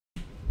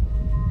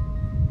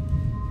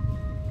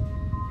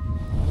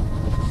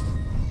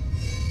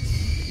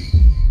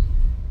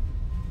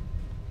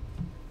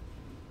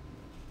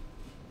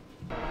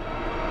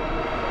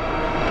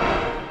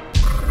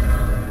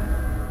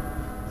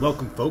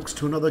Welcome folks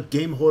to another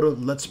Game Hoarder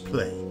Let's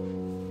Play.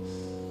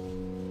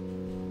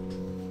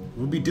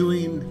 We'll be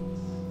doing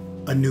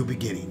A New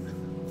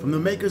Beginning from the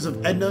makers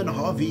of Edna and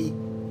Harvey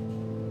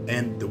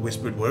and The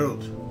Whispered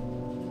World.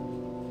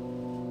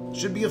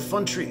 Should be a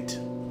fun treat.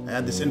 I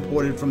had this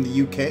imported from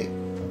the UK.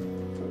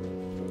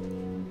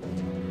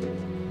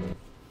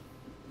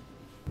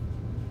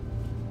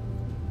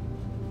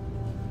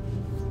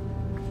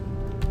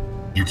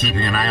 You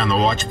keeping an eye on the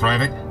watch,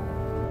 Private?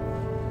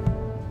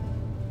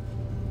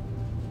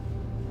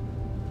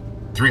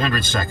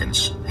 300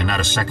 seconds, and not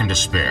a second to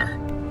spare.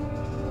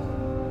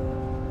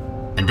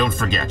 And don't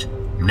forget,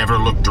 never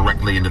look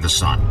directly into the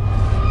sun.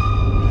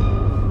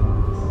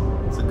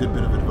 It's a good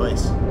bit of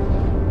advice.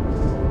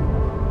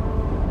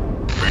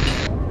 Ready.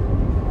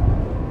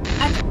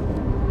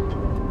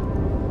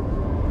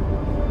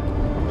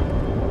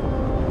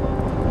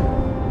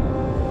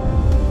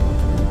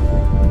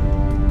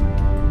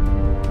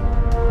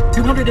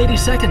 280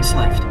 seconds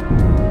left.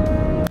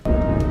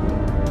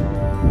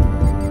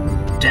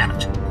 Damn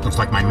it. Looks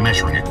like my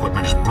measuring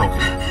equipment is broken.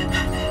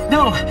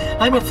 No,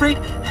 I'm afraid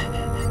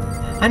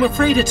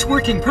it's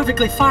working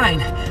perfectly fine.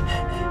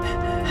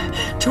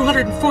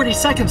 240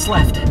 seconds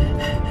left.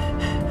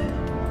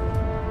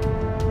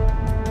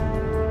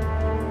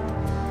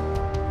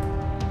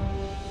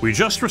 We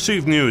just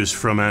received news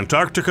from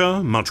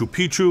Antarctica, Machu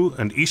Picchu,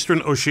 and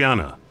Eastern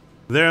Oceania.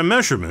 Their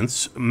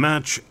measurements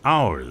match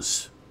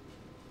ours.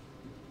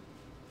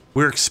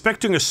 We're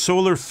expecting a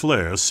solar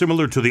flare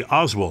similar to the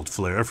Oswald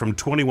flare from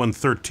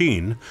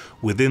 2113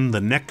 within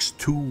the next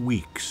 2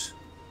 weeks.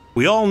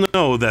 We all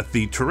know that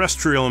the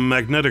terrestrial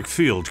magnetic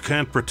field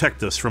can't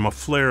protect us from a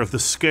flare of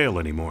this scale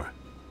anymore.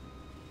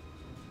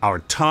 Our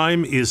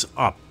time is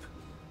up.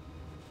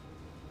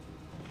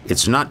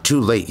 It's not too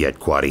late yet,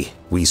 Quaddy.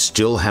 We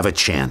still have a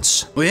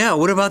chance. Well, yeah,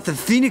 what about the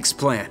Phoenix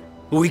plan?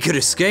 We could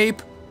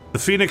escape. The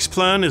Phoenix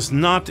plan is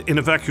not an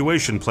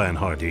evacuation plan,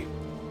 Hardy.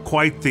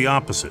 Quite the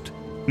opposite.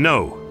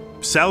 No.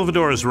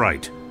 Salvador is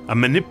right. A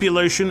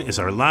manipulation is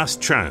our last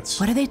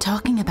chance. What are they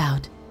talking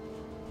about?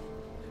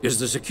 Is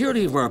the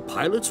security of our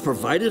pilots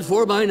provided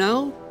for by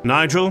now?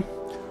 Nigel,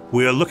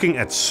 we are looking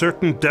at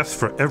certain death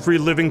for every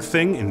living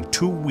thing in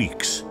 2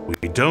 weeks.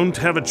 We don't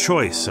have a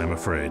choice, I'm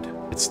afraid.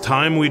 It's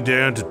time we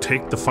dare to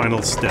take the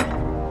final step.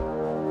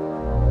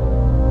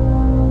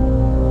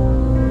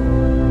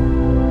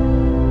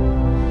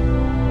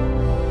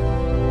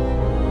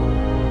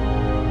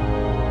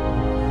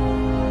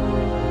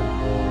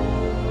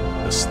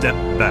 Step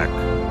back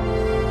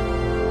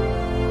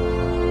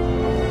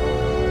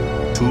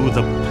to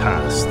the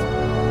past.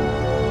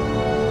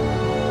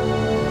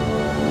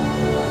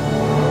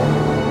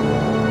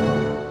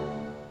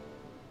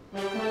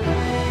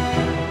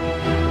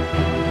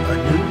 A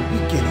new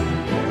beginning.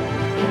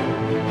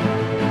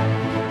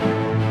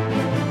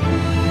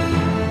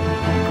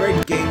 Great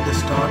game to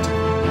start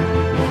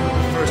on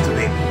the 1st of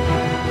April.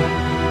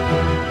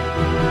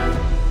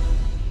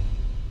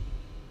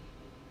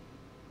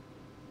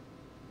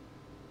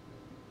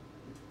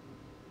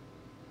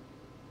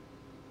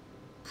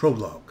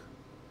 Prologue.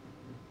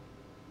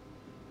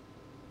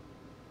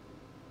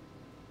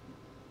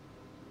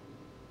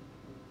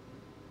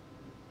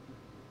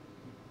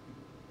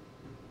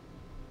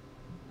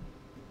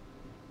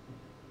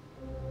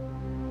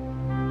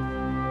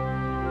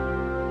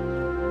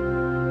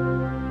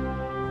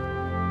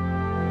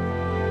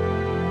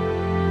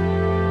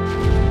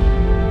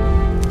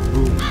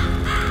 Boom.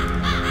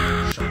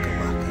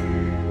 Shakalaka.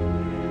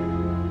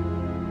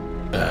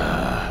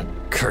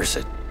 Curse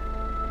it.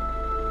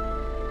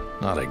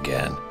 Not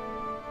again.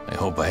 I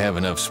hope I have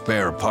enough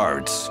spare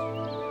parts.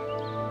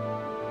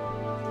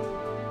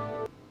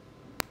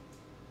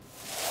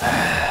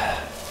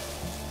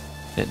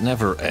 It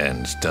never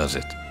ends, does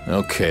it?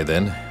 Okay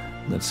then,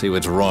 let's see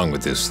what's wrong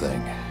with this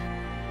thing.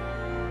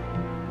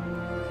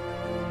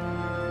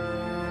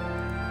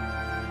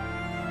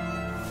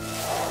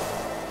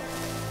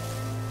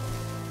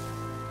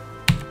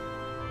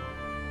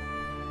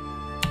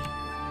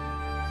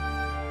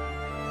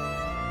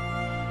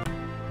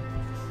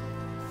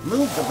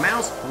 Move the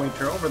mouse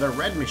pointer over the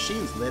red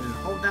machine's lid and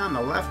hold down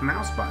the left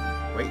mouse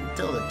button. Wait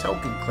until the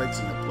token clicks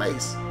into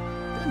place.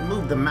 Then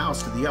move the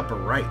mouse to the upper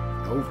right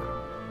and over.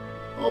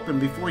 Open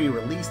before you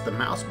release the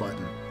mouse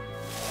button.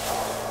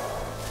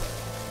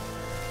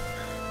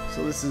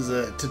 So this is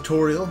a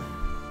tutorial.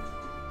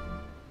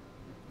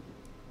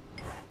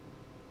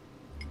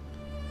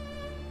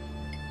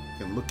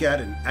 You can look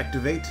at and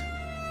activate.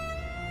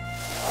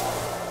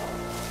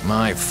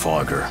 My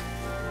fogger.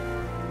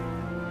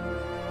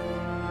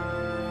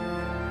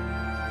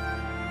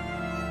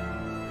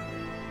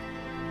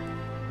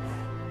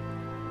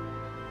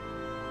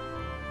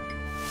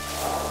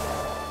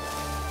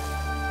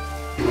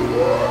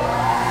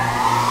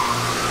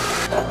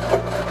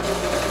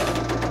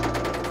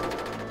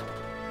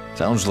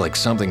 Sounds like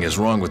something is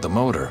wrong with the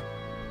motor.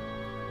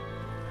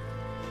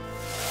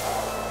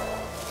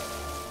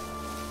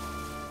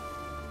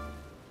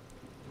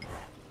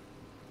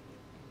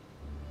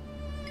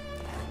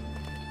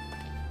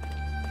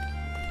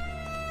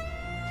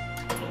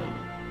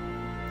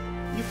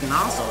 can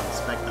also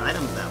inspect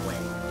items that way.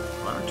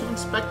 Why don't you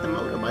inspect the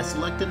motor by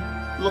selecting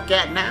Look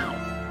At Now?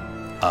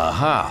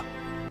 Aha!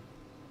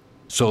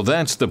 So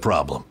that's the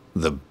problem.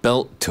 The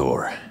belt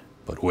tore.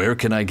 But where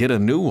can I get a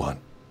new one?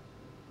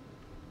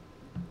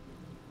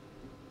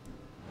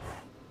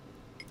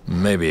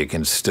 Maybe it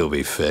can still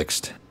be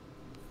fixed.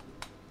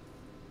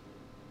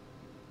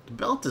 The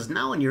belt is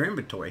now in your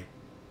inventory.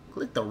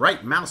 Click the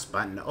right mouse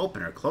button to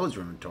open or close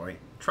your inventory.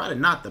 Try to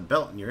knot the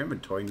belt in your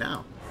inventory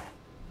now.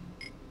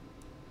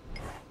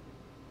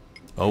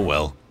 Oh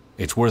well,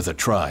 it's worth a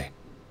try.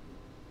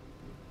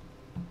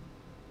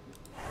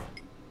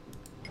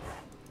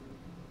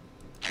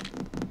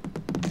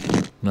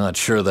 Not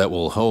sure that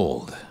will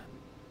hold.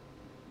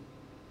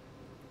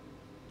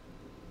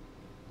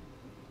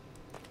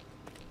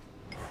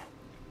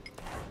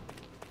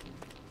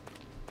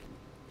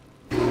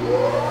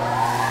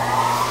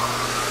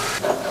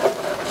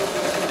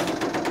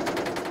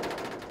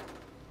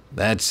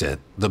 That's it.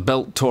 The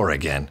belt tore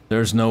again.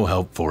 There's no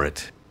help for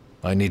it.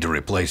 I need to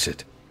replace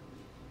it.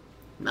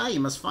 Now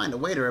you must find a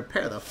way to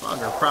repair the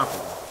fogger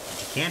properly.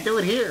 But you can't do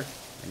it here,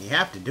 and you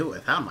have to do it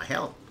without my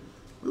help.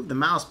 Move the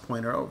mouse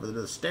pointer over to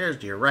the stairs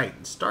to your right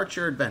and start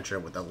your adventure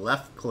with a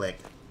left click.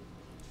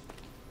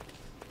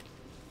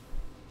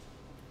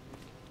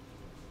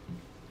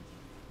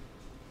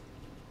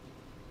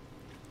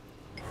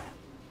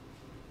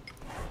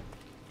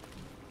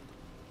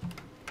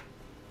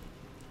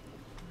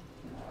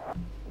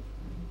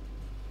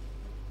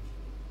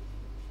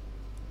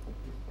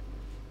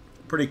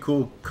 Pretty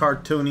cool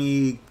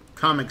cartoony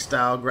comic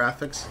style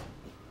graphics.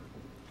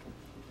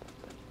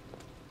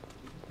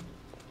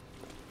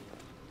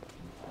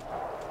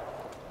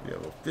 We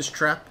have a fish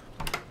trap.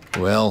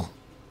 Well,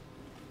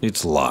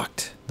 it's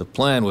locked. The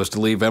plan was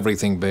to leave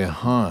everything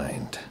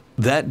behind.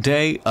 That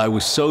day, I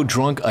was so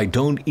drunk I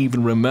don't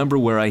even remember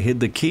where I hid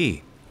the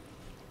key.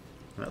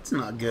 That's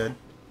not good.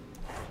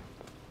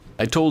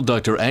 I told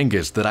Dr.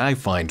 Angus that I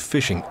find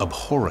fishing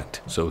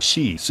abhorrent, so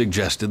she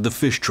suggested the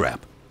fish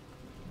trap.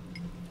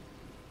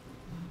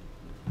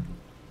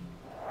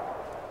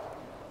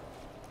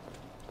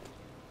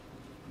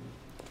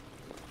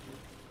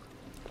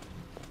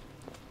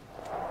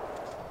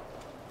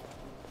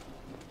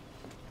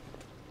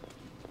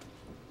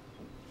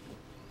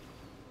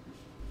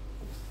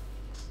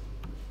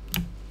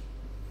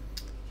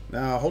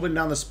 Now, holding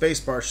down the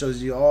spacebar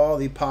shows you all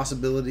the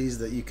possibilities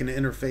that you can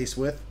interface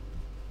with.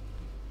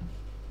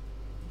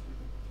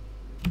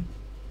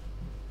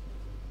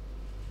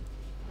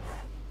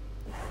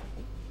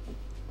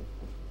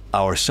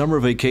 Our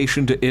summer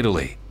vacation to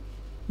Italy.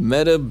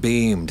 Meta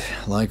beamed,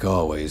 like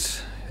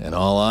always, and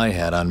all I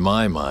had on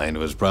my mind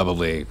was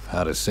probably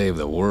how to save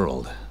the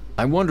world.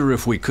 I wonder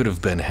if we could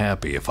have been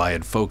happy if I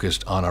had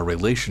focused on our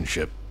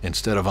relationship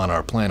instead of on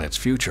our planet's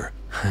future.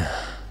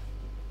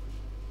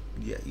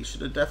 Yeah, you should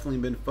have definitely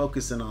been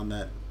focusing on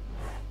that.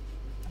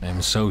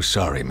 I'm so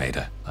sorry,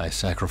 Meta. I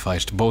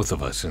sacrificed both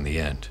of us in the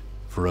end,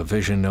 for a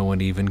vision no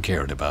one even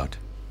cared about.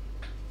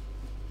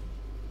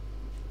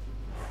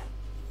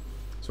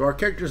 So our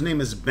character's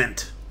name is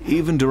Bent.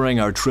 Even during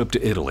our trip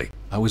to Italy,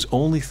 I was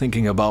only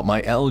thinking about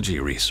my algae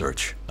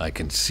research. I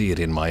can see it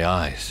in my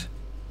eyes.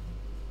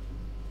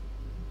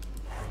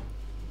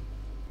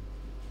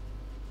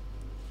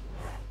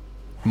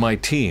 My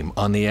team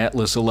on the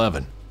Atlas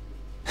 11.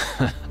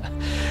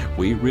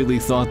 We really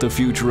thought the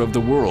future of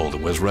the world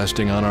was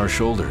resting on our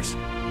shoulders.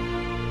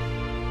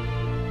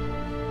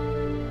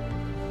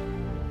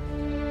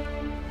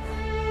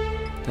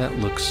 That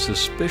looks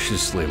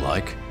suspiciously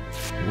like...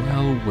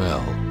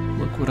 Well,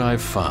 look what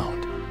I've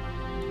found.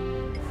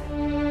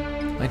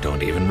 I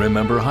don't even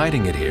remember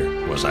hiding it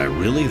here. Was I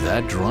really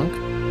that drunk?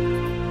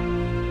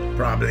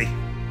 Probably.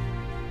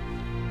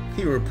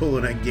 You were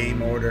pulling a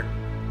game order.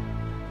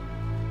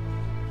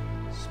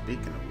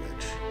 Speaking of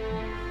which...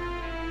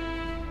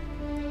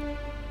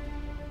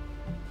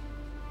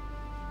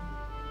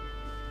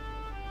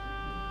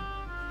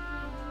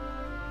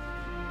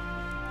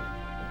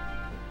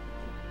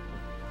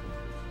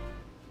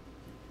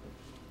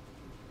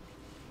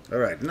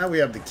 Alright, now we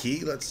have the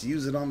key. Let's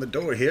use it on the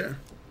door here.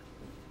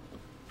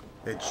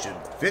 It should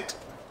fit.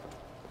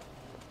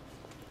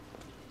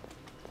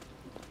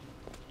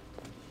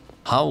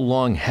 How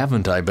long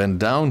haven't I been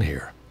down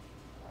here?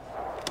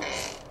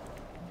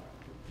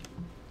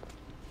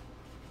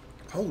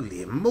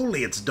 Holy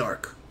moly, it's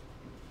dark.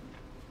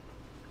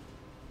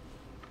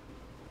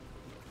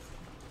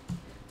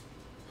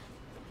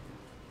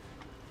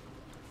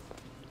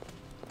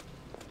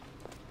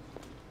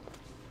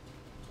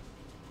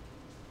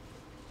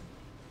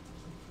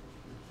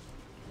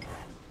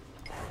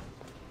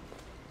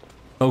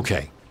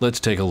 Okay, let's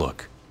take a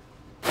look.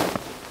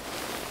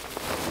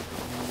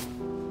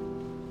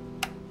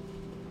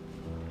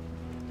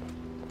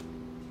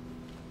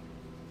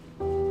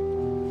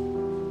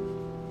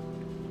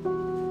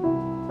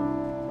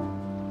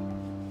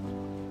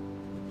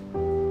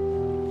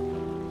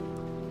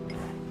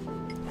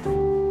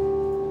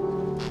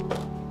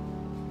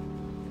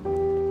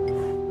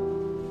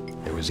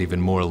 was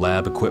even more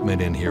lab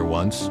equipment in here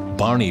once.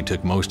 Barney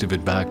took most of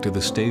it back to the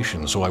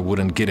station so I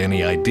wouldn't get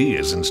any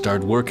ideas and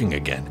start working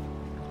again.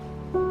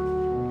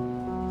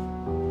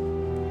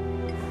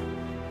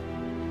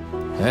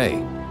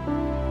 Hey,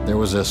 there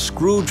was a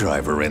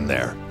screwdriver in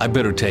there. I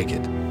better take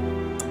it.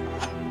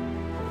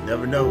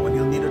 Never know when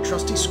you'll need a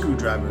trusty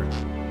screwdriver.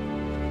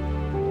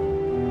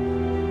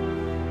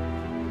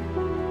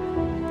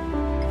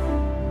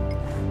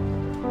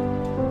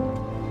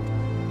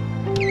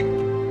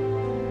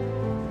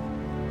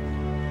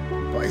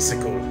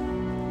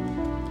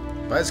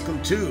 Bicycle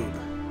tube.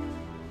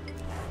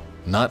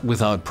 Not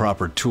without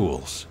proper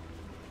tools.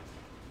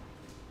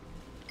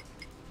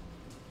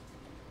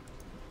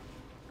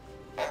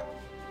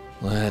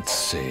 Let's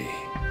see.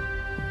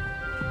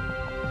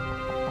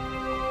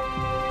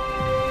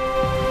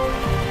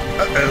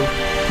 Uh-oh.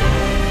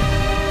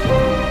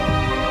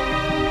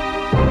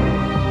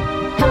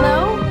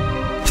 Hello?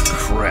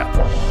 Crap.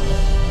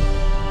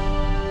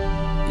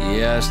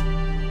 Yes,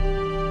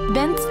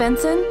 Ben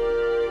Svensson?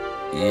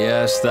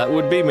 yes, that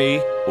would be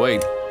me.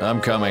 Wait,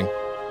 I'm coming.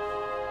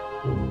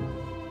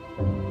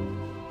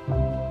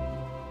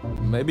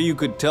 Maybe you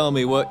could tell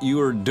me what you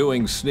were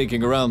doing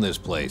sneaking around this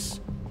place.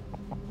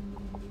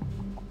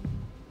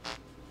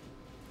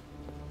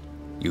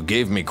 You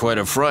gave me quite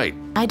a fright.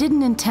 I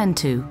didn't intend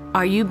to.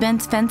 Are you Ben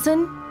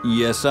Svensson?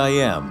 Yes, I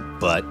am,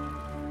 but...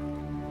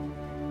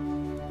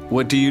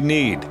 What do you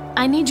need?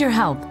 I need your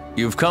help.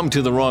 You've come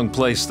to the wrong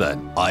place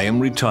then. I am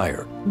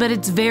retired. But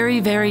it's very,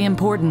 very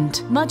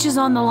important. Much is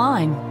on the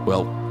line.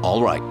 Well,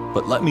 all right,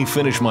 but let me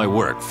finish my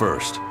work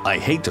first. I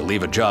hate to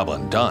leave a job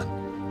undone.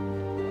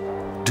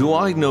 Do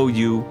I know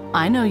you?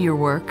 I know your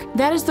work.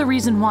 That is the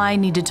reason why I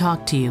need to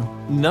talk to you.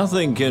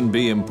 Nothing can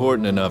be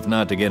important enough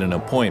not to get an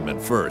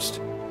appointment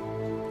first.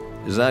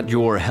 Is that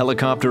your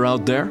helicopter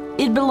out there?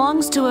 It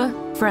belongs to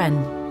a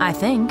friend, I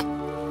think.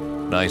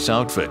 Nice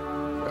outfit.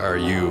 Are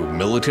you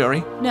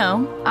military?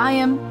 No, I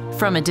am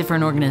from a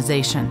different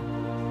organization.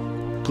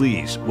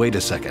 Please, wait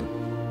a second.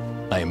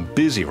 I am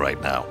busy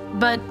right now.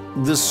 But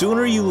The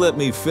sooner you let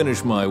me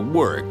finish my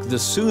work, the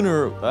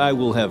sooner I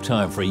will have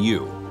time for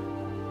you.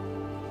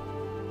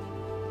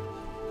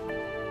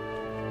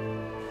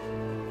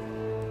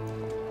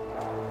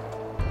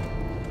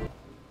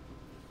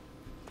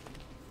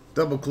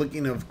 Double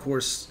clicking, of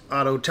course,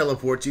 auto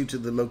teleports you to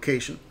the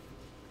location.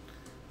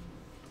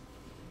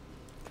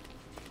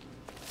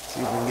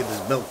 See if we can get this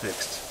belt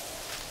fixed.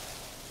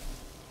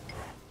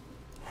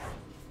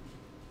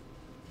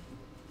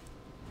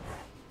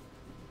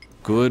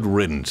 Good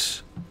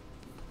riddance.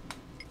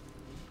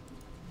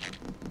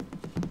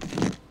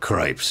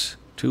 Cripes.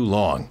 Too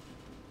long.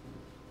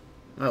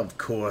 Of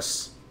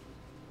course.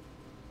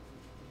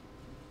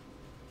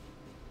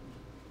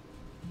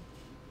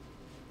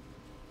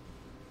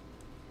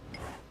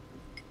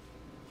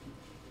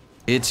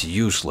 It's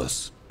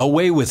useless.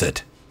 Away with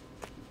it.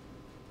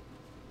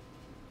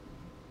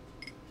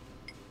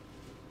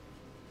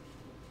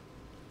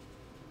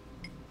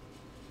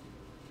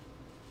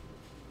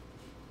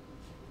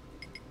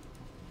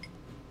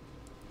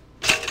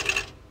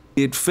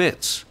 It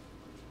fits.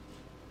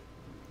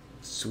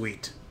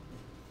 Sweet.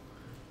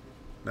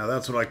 Now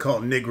that's what I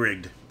call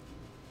nig-rigged.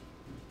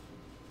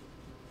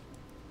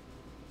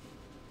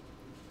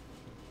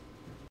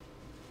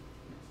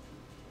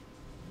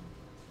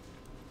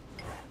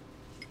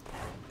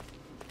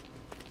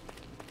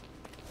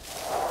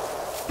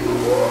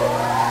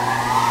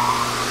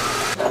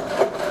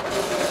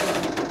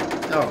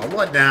 Oh,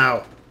 what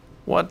now?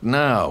 What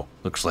now?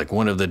 Looks like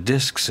one of the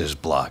discs is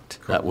blocked.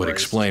 That would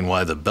Christ. explain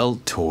why the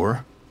belt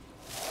tore.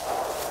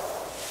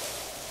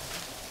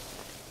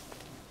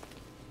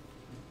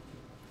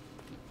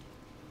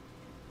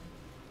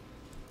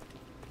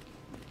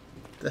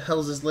 The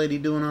hell's this lady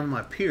doing on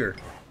my pier?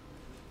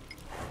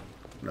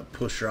 I'm gonna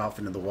push her off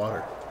into the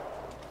water.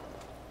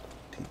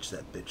 Teach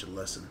that bitch a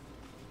lesson.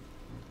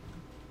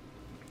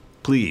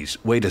 Please,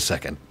 wait a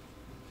second.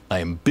 I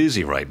am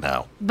busy right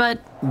now.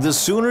 But The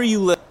sooner you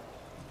let...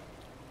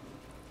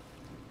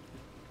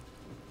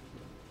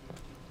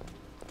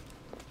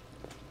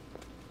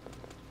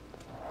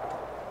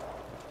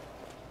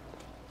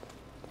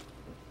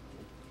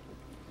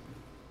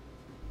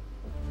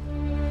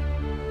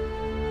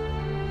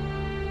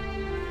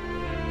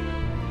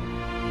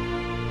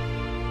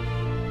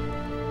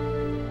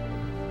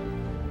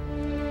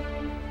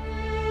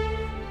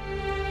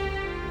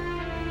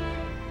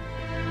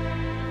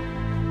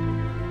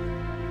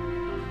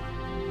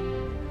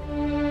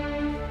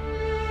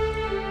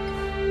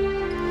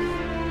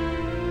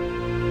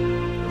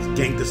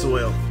 Gank this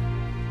oil.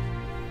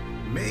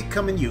 May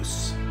come in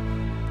use.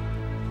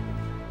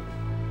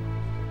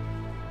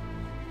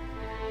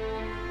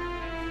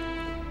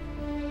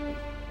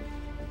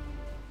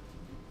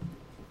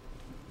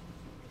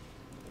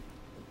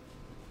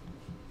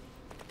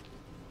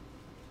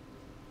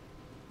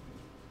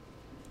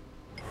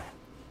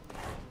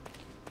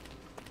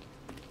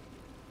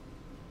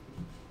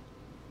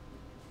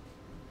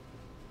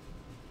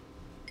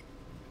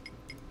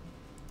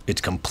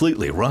 It's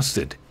completely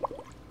rusted.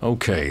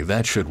 Okay,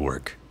 that should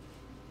work.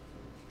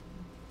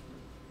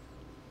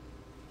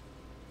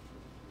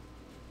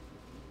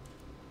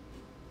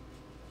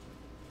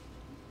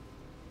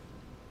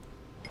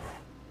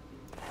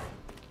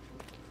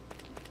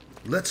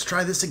 let's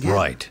try this again.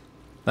 Right.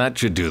 That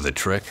should do the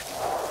trick.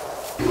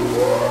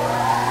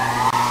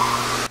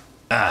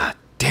 Ah,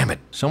 damn it.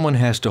 Someone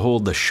has to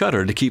hold the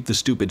shutter to keep the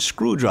stupid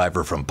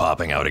screwdriver from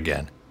popping out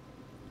again.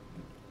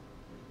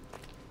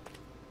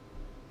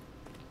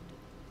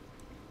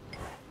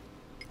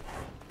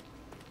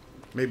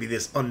 Maybe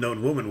this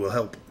unknown woman will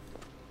help.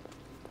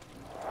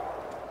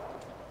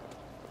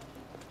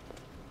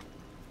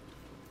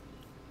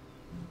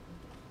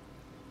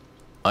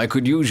 I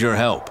could use your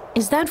help.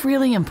 Is that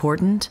really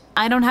important?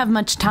 I don't have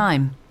much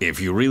time. If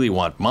you really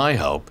want my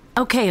help,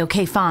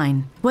 Okay,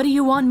 fine. What do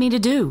you want me to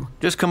do?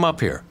 just come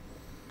up here.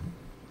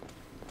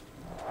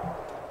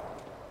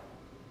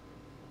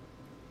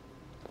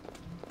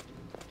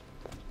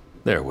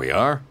 There we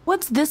are.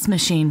 What's this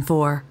machine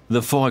for?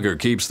 The fogger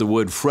keeps the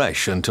wood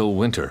fresh until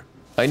winter.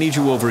 I need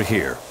you over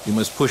here. You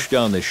must push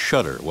down this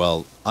shutter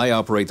while I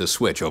operate the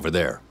switch over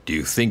there. Do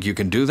you think you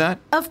can do that?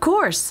 Of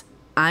course.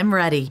 I'm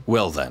ready.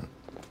 Well then.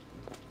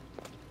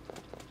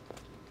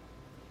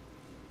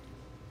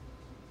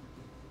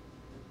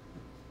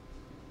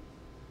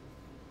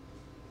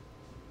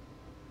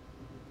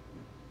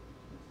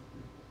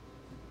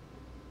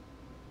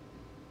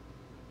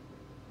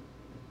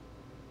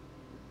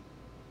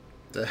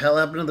 The hell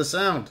happened to the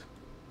sound?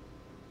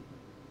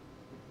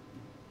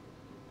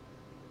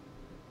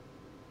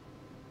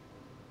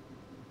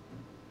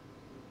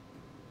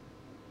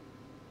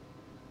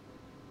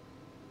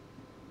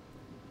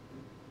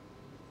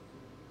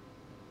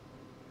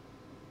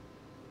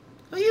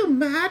 Are you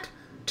mad?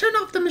 Turn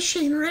off the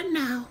machine right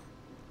now.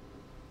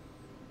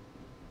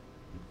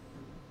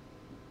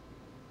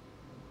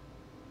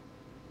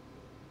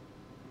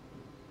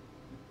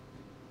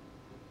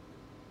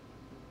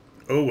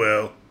 Oh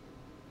well.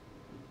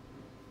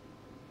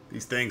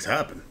 These things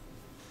happen.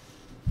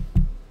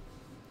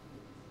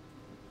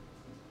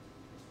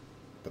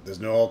 But there's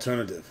no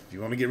alternative. If you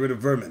want to get rid of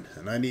vermin,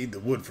 and I need the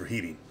wood for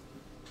heating.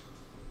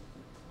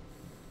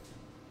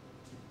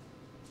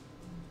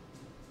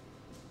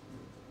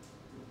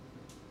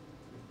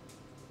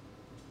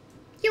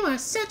 You are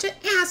such an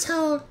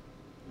asshole.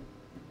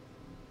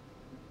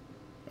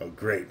 Oh,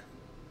 great.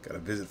 Got a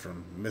visit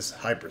from Miss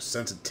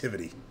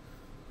Hypersensitivity.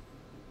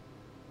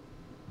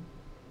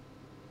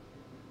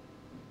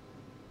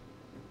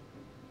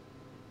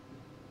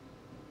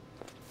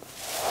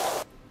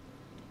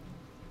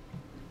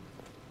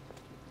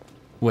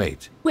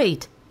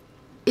 Wait.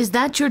 Is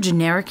that your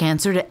generic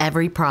answer to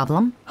every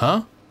problem?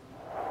 Huh?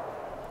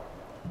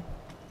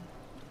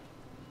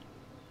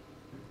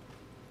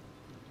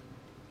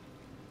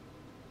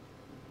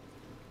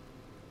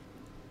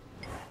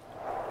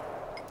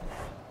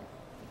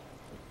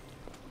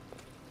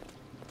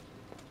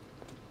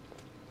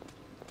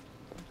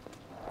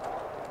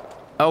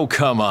 Oh,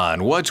 come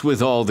on. What's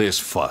with all this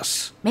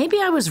fuss?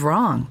 Maybe I was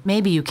wrong.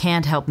 Maybe you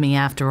can't help me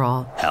after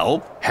all.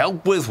 Help?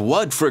 Help with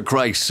what, for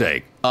Christ's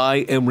sake? I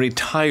am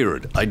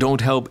retired. I don't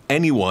help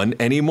anyone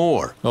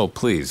anymore. Oh,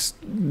 please,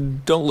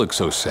 don't look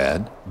so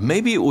sad.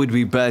 Maybe it would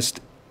be best...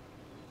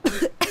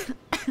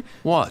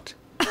 What?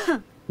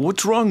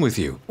 What's wrong with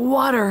you?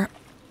 Water.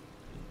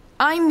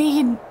 I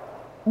need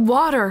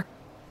water.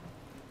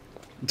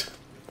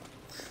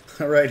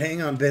 All right,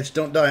 hang on, bitch.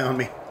 Don't die on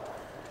me.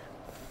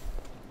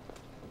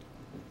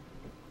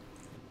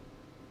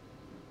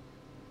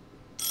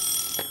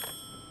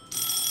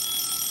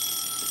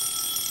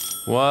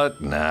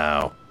 What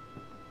now?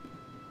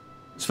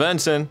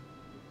 Svensson.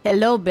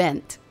 Hello,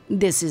 Bent.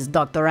 This is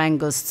Dr.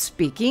 Angus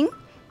speaking.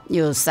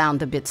 You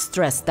sound a bit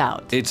stressed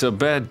out. It's a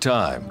bad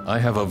time. I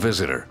have a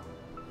visitor.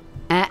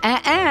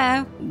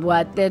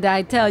 What did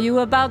I tell you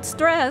about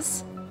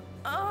stress?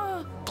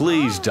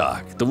 Please,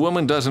 Doc. The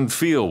woman doesn't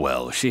feel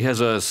well. She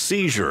has a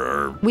seizure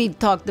or... We've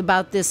talked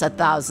about this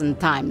 1,000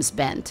 times,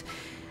 Bent.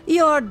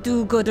 Your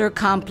do-gooder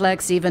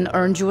complex even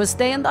earned you a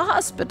stay in the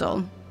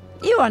hospital.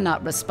 You are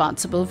not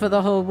responsible for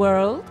the whole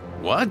world.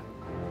 What?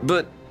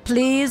 But...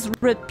 Please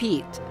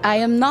repeat. I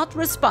am not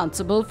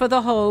responsible for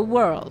the whole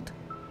world.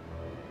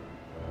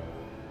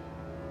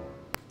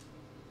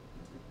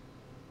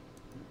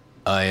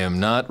 I am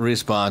not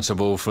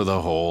responsible for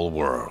the whole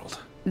world.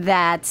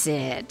 That's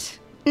it.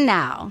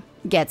 Now,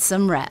 get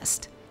some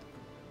rest.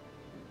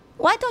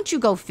 Why don't you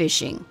go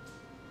fishing?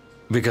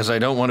 Because I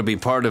don't want to be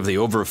part of the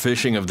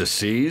overfishing of the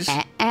seas?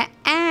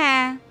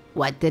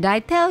 What did I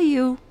tell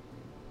you?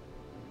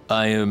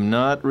 I am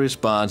not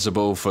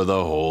responsible for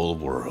the whole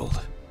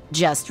world.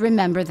 Just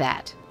remember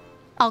that.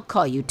 I'll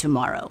call you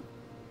tomorrow.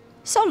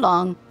 So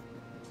long.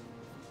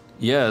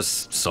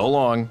 Yes, so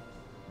long.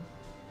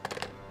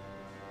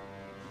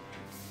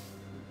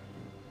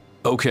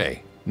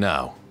 Okay,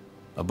 now,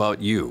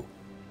 about you.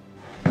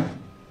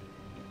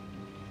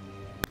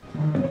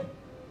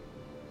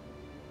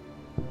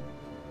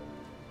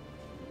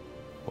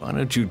 Why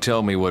don't you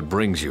tell me what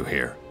brings you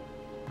here?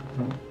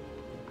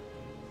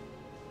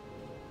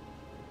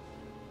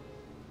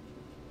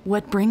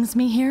 What brings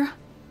me here?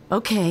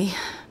 Okay.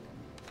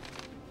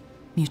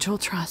 Mutual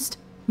trust.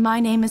 My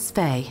name is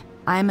Faye.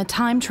 I am a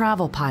time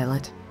travel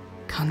pilot.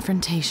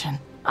 Confrontation.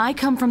 I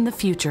come from the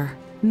future.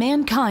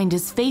 Mankind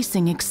is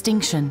facing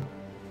extinction.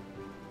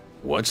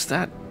 What's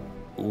that?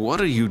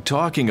 What are you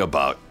talking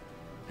about?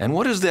 And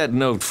what is that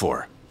note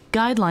for?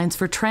 Guidelines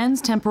for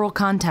trans-temporal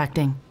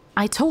contacting.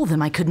 I told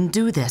them I couldn't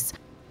do this.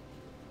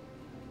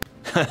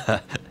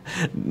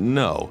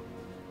 No.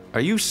 Are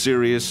you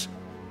serious?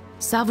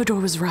 Salvador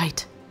was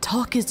right.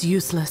 Talk is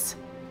useless.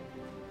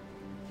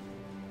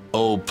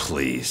 Oh,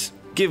 please.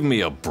 Give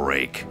me a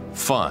break.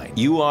 Fine,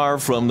 you are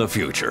from the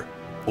future.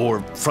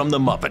 Or from the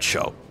Muppet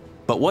Show.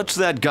 But what's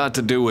that got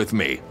to do with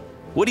me?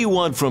 What do you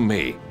want from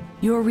me?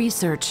 Your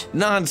research.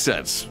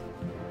 Nonsense.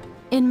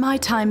 In my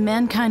time,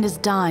 mankind is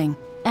dying.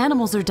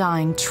 Animals are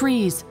dying,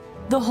 trees.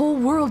 The whole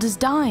world is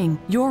dying.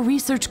 Your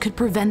research could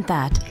prevent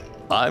that.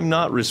 I'm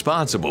not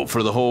responsible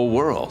for the whole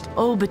world.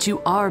 Oh, but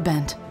you are,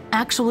 Bent.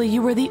 Actually,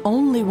 you are the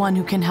only one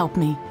who can help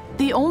me.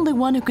 The only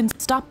one who can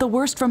stop the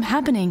worst from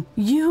happening.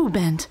 You,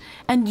 Bent.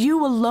 And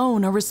you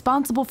alone are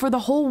responsible for the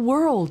whole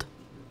world.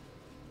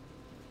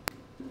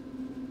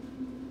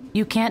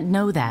 You can't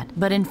know that,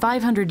 but in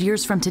 500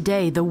 years from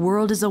today, the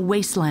world is a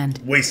wasteland.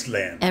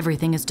 Wasteland.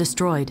 Everything is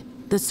destroyed.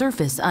 The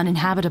surface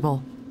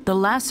uninhabitable. The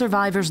last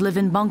survivors live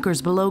in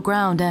bunkers below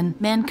ground, and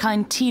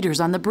mankind teeters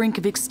on the brink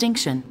of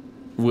extinction.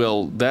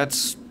 Well,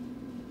 that's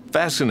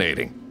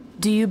fascinating.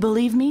 Do you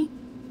believe me?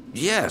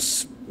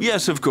 Yes.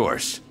 Yes, of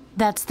course.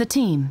 That's the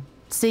team.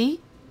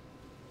 See?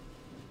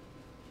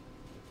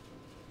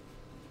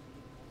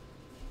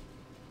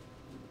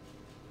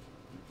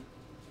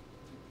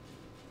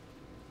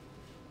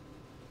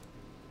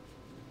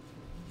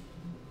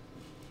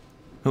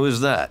 Who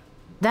is that?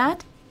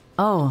 That?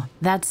 Oh,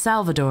 that's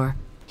Salvador.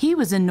 He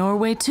was in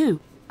Norway too.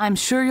 I'm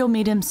sure you'll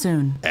meet him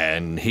soon.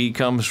 And he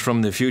comes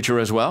from the future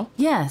as well?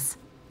 Yes.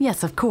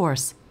 Yes, of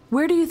course.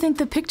 Where do you think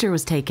the picture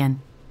was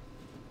taken?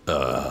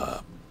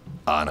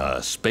 On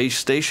a space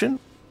station?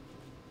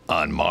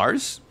 On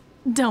Mars?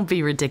 Don't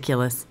be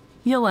ridiculous.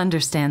 You'll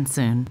understand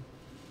soon.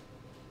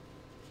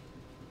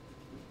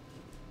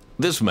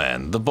 This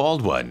man, the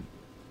bald one,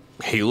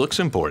 he looks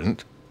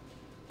important.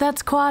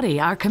 That's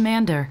Quaddy, our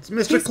commander. It's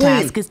Mr. His Clean.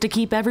 task is to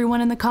keep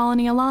everyone in the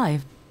colony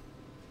alive.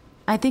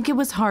 I think it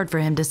was hard for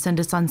him to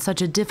send us on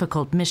such a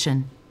difficult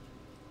mission.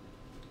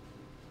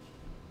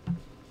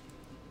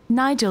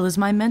 Nigel is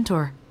my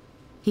mentor.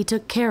 He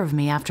took care of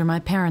me after my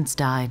parents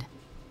died.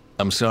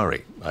 I'm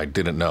sorry, I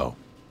didn't know.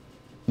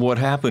 What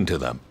happened to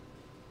them?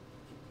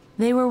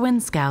 They were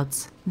wind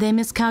scouts. They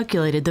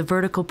miscalculated the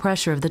vertical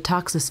pressure of the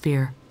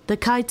toxosphere. The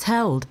kites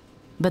held,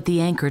 but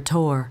the anchor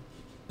tore.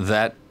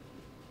 That...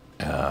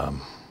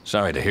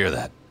 sorry to hear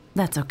that.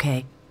 That's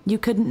okay. You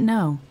couldn't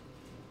know.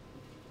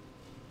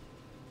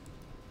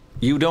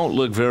 You don't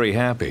look very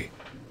happy.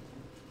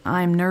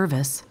 I'm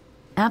nervous.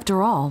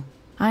 After all,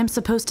 I'm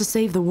supposed to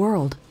save the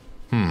world.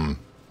 I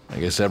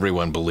guess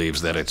everyone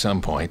believes that at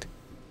some point.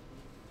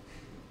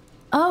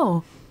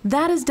 Oh,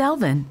 that is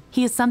Delvin.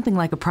 He is something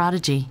like a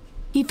prodigy.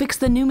 He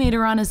fixed the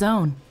numerator on his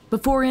own,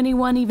 before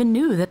anyone even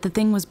knew that the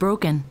thing was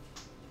broken.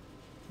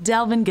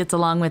 Delvin gets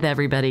along with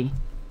everybody.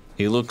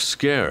 He looks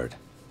scared.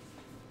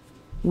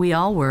 We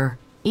all were,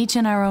 each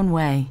in our own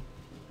way.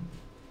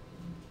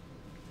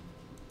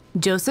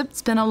 Joseph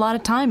spent a lot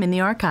of time in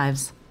the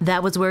archives.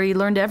 That was where he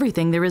learned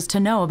everything there is to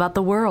know about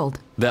the world.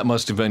 That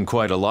must have been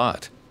quite a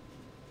lot.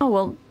 Oh,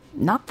 well,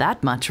 not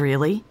that much,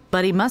 really.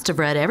 But he must have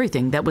read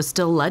everything that was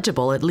still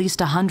legible at least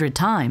 100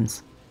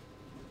 times.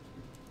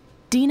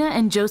 Dina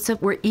and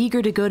Joseph were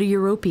eager to go to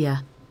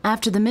Europia.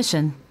 After the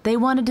mission, they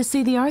wanted to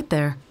see the art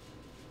there.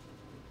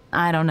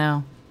 I don't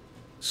know.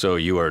 So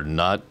you are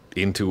not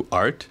into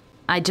art?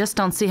 I just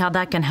don't see how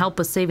that can help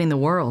us saving the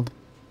world.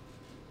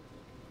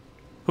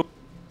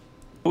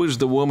 Who is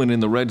the woman in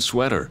the red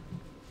sweater?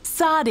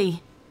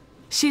 Sadi.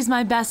 She's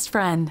my best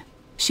friend.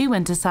 She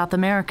went to South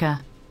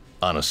America.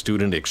 On a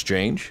student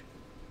exchange?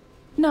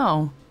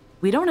 No,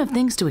 we don't have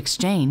things to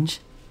exchange.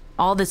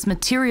 All this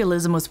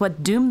materialism was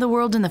what doomed the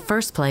world in the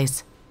first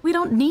place. We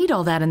don't need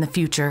all that in the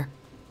future.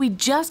 We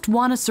just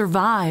want to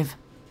survive.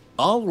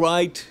 All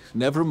right,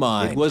 never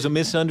mind. It was a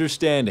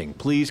misunderstanding.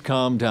 Please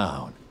calm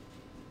down.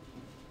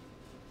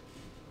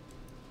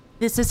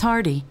 This is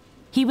Hardy.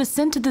 He was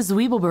sent to the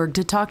Zwiebelberg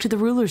to talk to the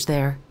rulers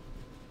there.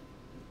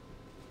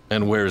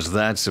 And where's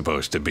that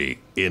supposed to be?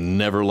 In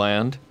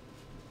Neverland?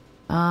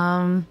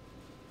 I'm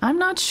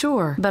not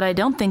sure, but I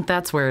don't think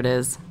that's where it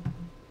is.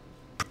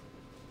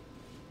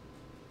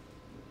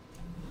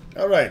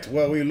 All right,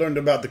 well, we learned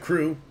about the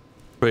crew.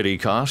 Pretty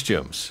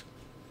costumes.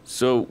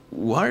 So,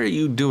 why are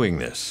you doing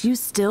this? You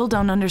still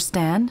don't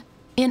understand?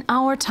 In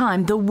our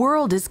time, the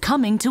world is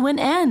coming to an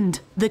end.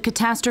 The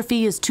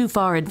catastrophe is too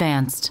far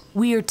advanced.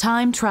 We are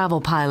time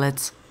travel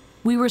pilots.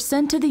 We were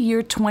sent to the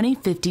year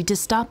 2050 to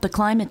stop the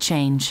climate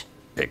change.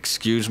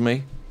 Excuse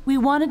me? We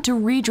wanted to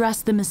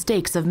redress the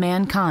mistakes of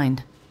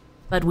mankind,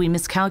 but we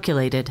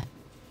miscalculated.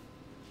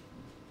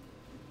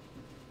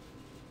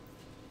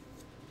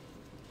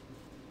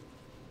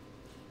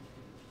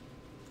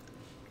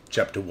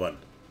 Chapter 1.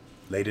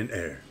 Laden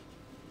Air.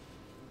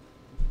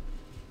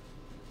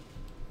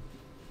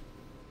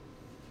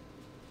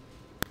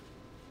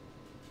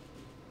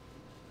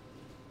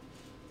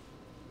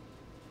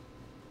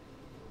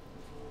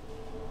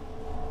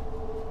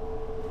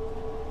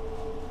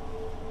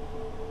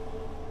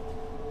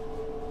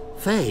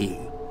 Faye,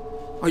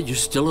 are you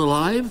still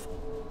alive?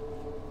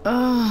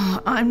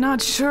 I'm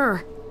not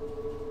sure.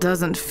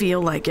 Doesn't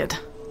feel like it.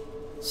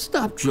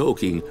 Stop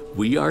joking.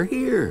 We are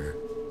here.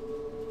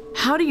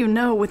 How do you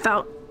know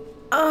without...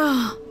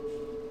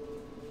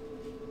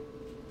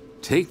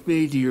 Take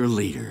me to your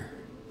leader.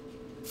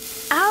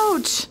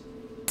 Ouch!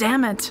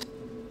 Damn it.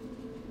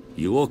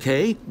 You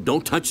okay?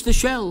 Don't touch the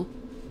shell.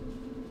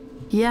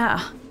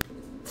 Yeah.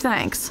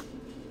 Thanks.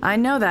 I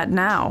know that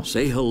now.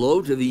 Say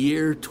hello to the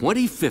year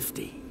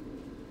 2050.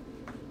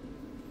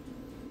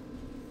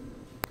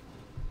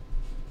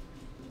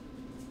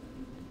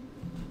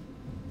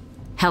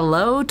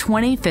 Hello,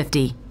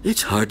 2050.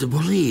 It's hard to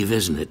believe,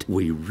 isn't it?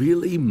 We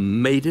really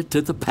made it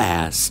to the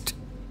past.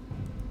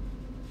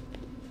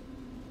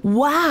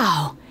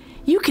 Wow!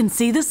 You can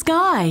see the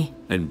sky.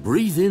 And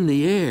breathe in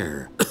the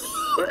air.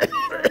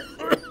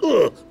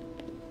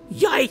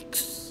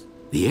 Yikes!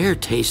 The air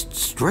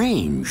tastes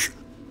strange.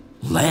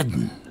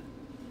 Leaden.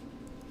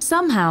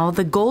 Somehow,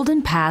 the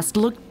golden past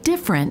looked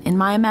different in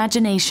my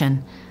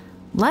imagination.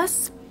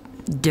 Less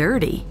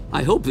dirty.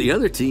 I hope the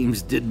other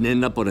teams didn't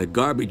end up on a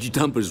garbage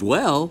dump as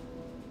well.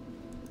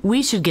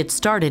 We should get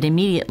started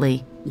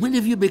immediately. When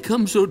have you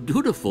become so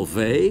dutiful,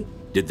 Faye?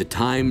 Did the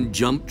time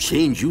jump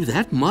change you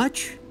that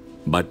much?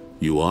 But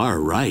you are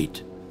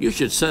right. You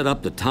should set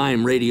up the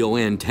time radio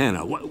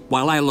antenna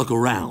while I look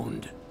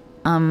around.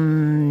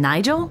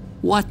 Nigel?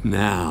 What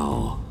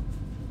now?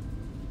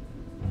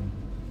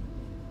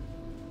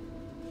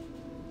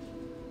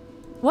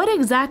 What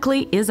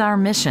exactly is our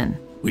mission?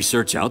 We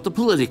search out the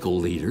political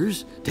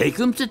leaders, take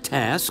them to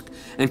task,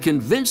 and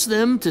convince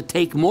them to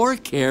take more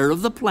care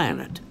of the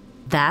planet.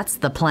 That's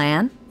the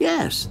plan?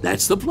 Yes,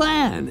 that's the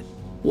plan.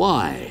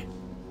 Why?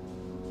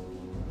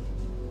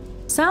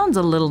 Sounds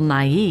a little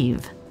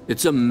naive.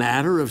 It's a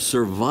matter of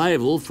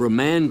survival for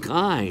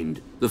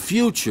mankind, the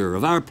future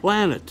of our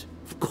planet.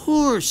 Of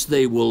course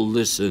they will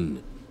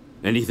listen.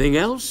 Anything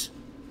else?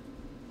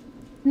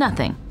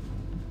 Nothing.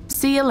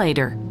 See you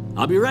later.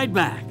 I'll be right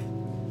back.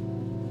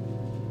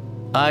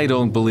 I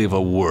don't believe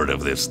a word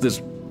of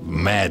this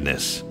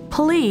madness.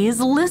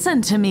 Please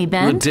listen to me,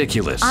 Ben.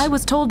 Ridiculous. I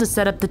was told to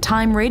set up the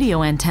time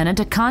radio antenna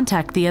to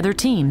contact the other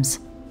teams.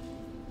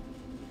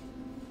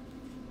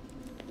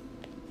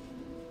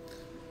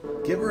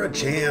 Give her a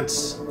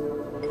chance.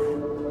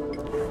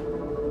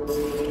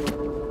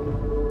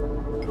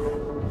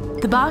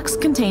 The box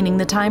containing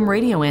the time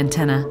radio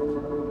antenna.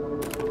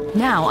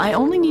 Now I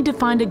only need to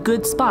find a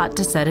good spot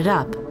to set it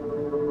up.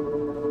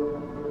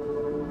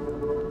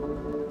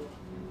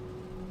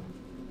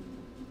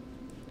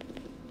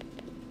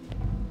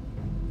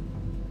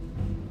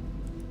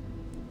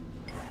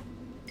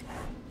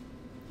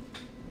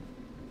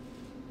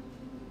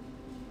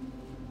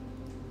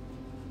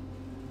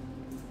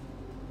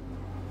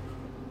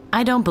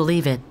 I don't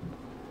believe it.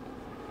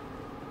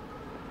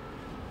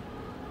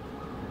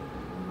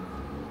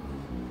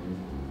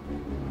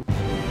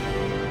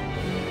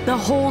 The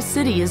whole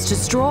city is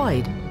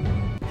destroyed.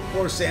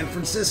 Or San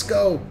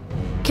Francisco.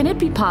 Can it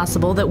be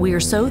possible that we are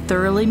so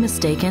thoroughly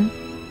mistaken?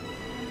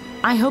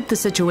 I hope the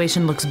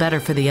situation looks better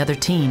for the other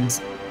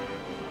teams.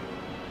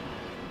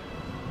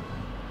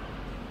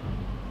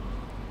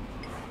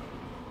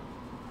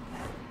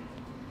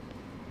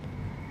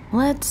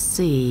 Let's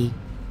see.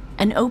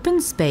 An open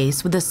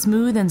space with a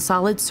smooth and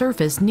solid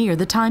surface near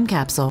the time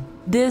capsule.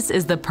 This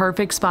is the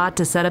perfect spot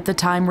to set up the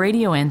time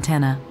radio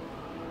antenna.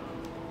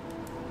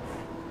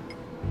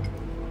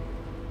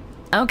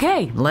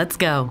 Okay, let's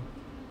go.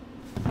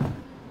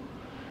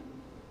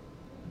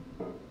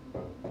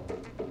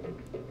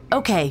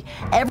 Okay,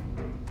 if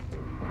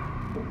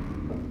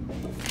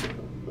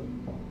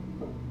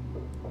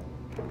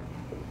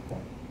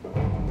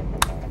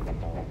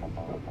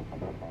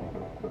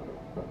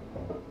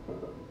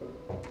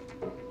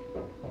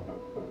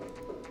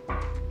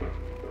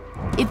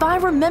I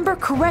remember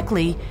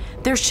correctly,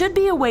 there should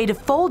be a way to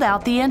fold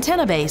out the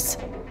antenna base.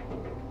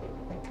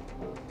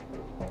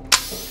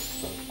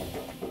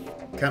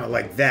 Kind of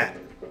like that.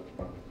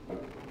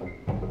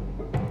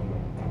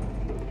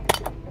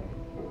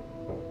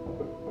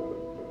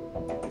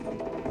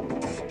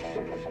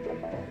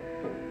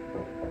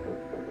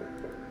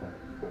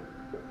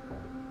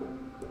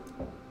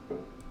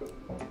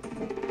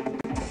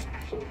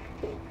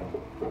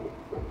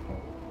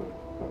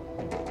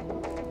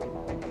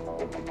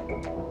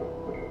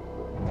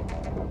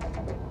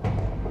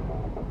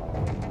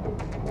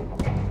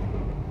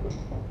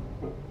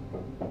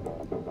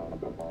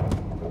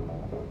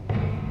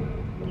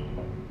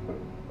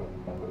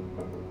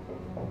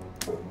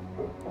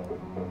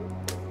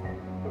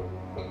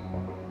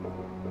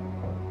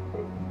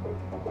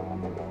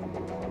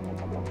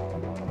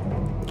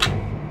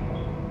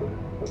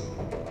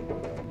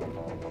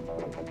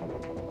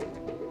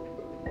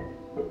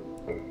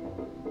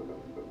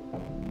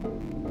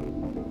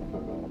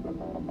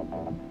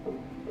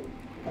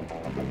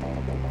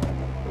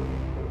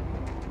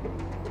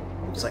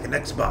 Looks like an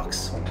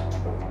Xbox.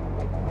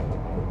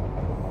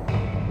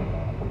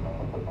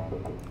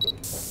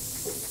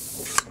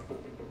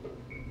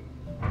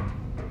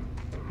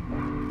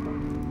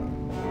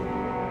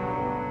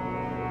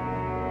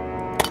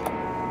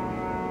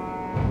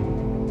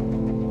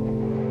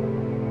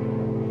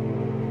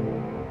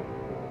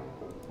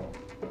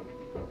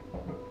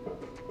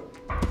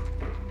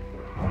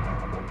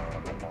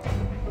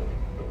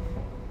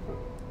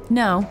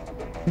 No,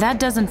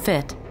 that doesn't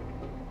fit.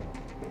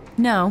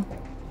 No.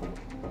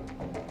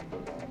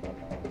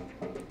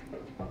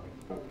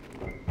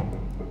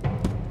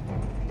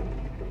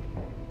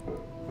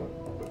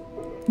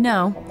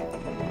 No.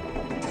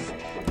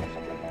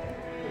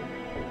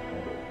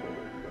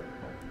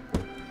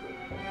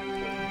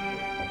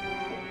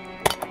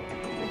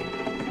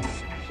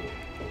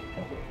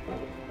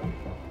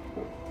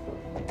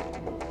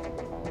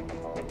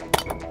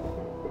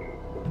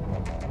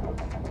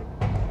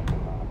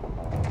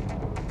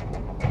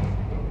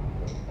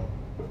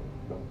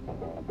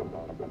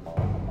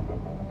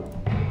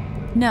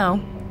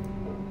 No.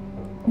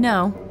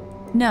 No.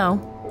 No.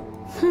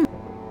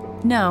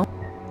 No.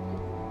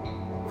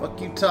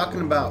 Fuck you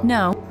talking about?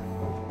 No.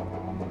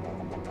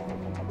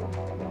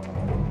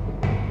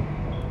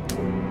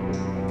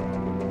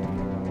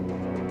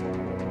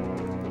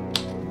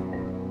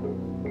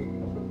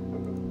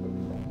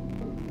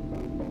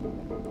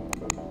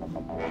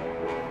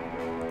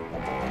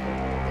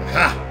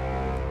 Ha!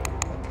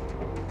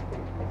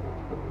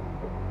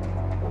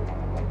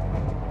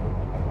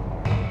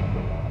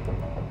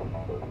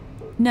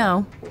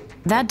 No,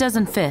 that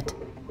doesn't fit.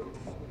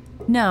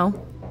 No.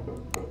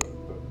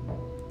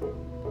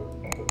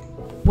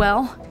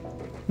 Well,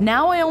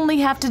 now I only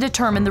have to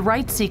determine the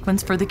right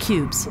sequence for the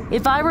cubes.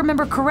 If I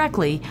remember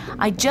correctly,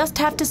 I just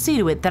have to see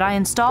to it that I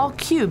install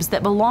cubes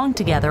that belong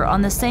together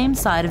on the same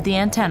side of the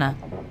antenna.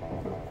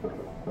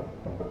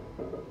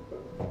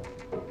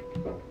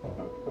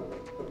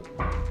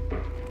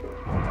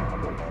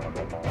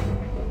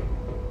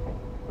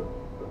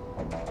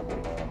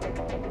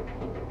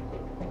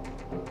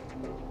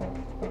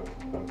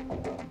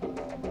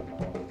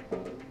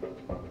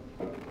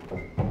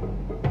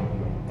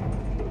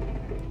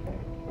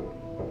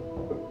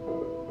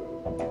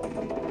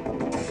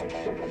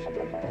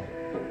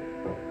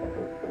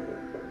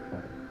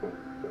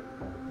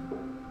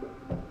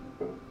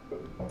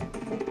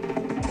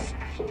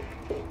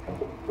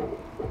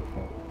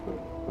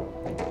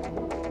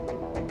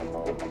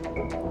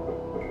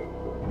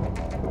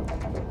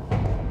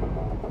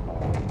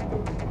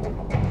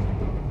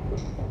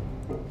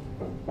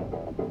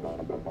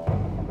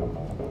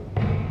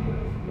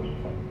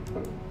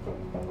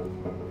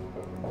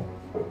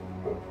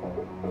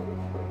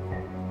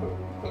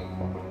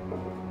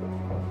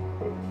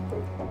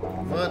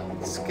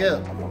 What?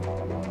 Skip.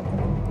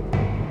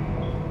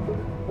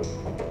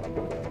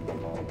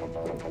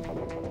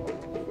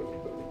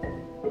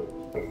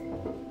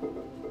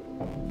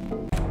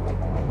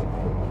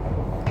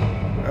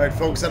 Alright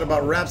folks, that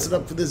about wraps it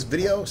up for this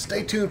video.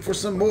 Stay tuned for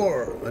some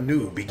more. A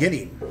New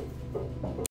Beginning.